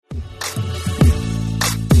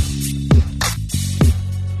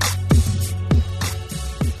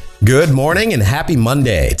Good morning and happy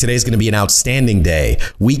Monday. Today's going to be an outstanding day.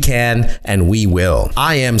 We can and we will.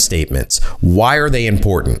 I am statements. Why are they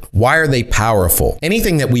important? Why are they powerful?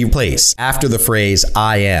 Anything that we place after the phrase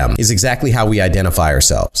I am is exactly how we identify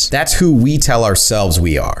ourselves. That's who we tell ourselves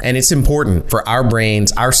we are. And it's important for our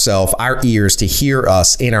brains, ourself, our ears to hear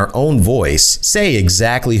us in our own voice say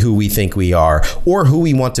exactly who we think we are or who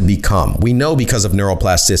we want to become. We know because of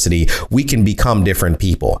neuroplasticity, we can become different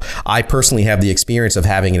people. I personally have the experience of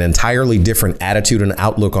having an entirely different attitude and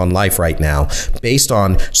outlook on life right now based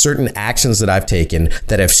on certain actions that I've taken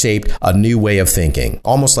that have shaped a new way of thinking,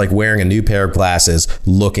 almost like wearing a new pair of glasses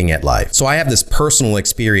looking at life. So I have this personal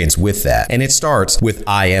experience with that, and it starts with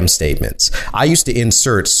I am statements. I used to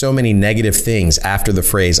insert so many negative things after the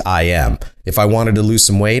phrase I am. If I wanted to lose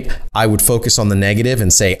some weight, I would focus on the negative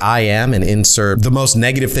and say I am and insert the most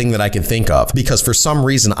negative thing that I can think of, because for some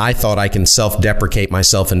reason I thought I can self-deprecate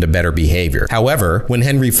myself into better behavior. However, when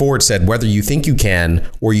Henry Ford said, whether you think you can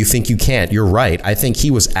or you think you can't, you're right, I think he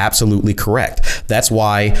was absolutely correct. That's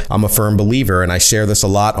why I'm a firm believer, and I share this a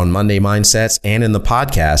lot on Monday Mindsets and in the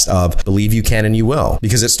podcast, of believe you can and you will,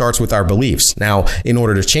 because it starts with our beliefs. Now, in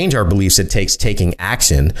order to change our beliefs, it takes taking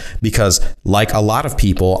action, because like a lot of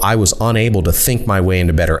people, I was unable to think my way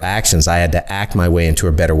into better actions. I had to act my way into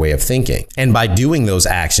a better way of thinking. And by doing those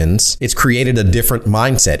actions, it's created a different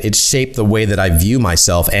mindset. It's shaped the way that I view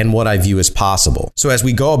myself and what I view as possible. So as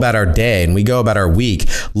we go about our day and we go about our week,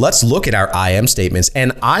 let's look at our I am statements.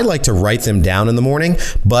 And I like to write them down in the morning,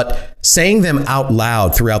 but saying them out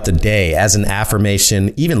loud throughout the day as an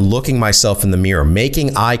affirmation, even looking myself in the mirror,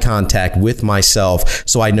 making eye contact with myself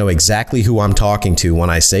so I know exactly who I'm talking to when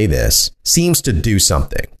I say this, seems to do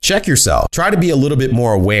something. Check yourself. Try to be a little bit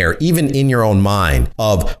more aware, even in your own mind,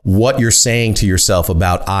 of what you're saying to yourself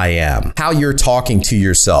about I am, how you're talking to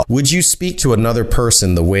yourself. Would you speak to another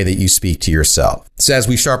person the way that you speak to yourself? So as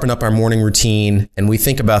we sharpen up our morning routine and we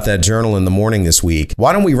think about that journal in the morning this week,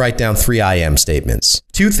 why don't we write down 3 I am statements?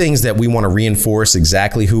 2 things that we want to reinforce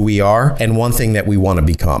exactly who we are, and 1 thing that we want to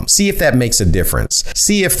become. See if that makes a difference.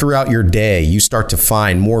 See if throughout your day you start to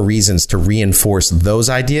find more reasons to reinforce those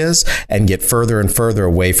ideas and get further and further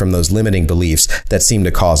away from those limiting beliefs that seem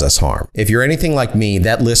to cause us harm. If you're anything like me,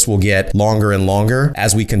 that list will get longer and longer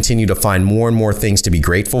as we continue to find more and more things to be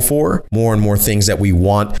grateful for, more and more things that we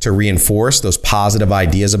want to reinforce, those positive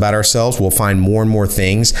ideas about ourselves. We'll find more and more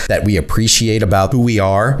things that we appreciate about who we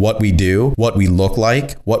are, what we do, what we look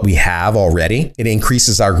like, what we have already. It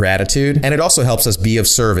increases our gratitude, and it also helps us be of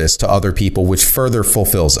service to other people, which further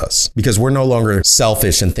fulfills us because we're no longer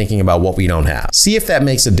selfish and thinking about what we don't have. See if that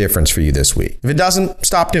makes a difference for you this week. If it doesn't,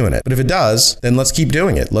 stop doing it. But if it does, then let's keep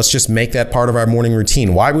doing it. Let's just make that part of our morning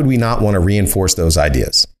routine. Why would we not want to reinforce those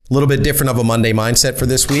ideas? A little bit different of a Monday mindset for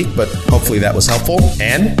this week, but hopefully that was helpful,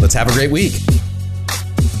 and let's have a great week.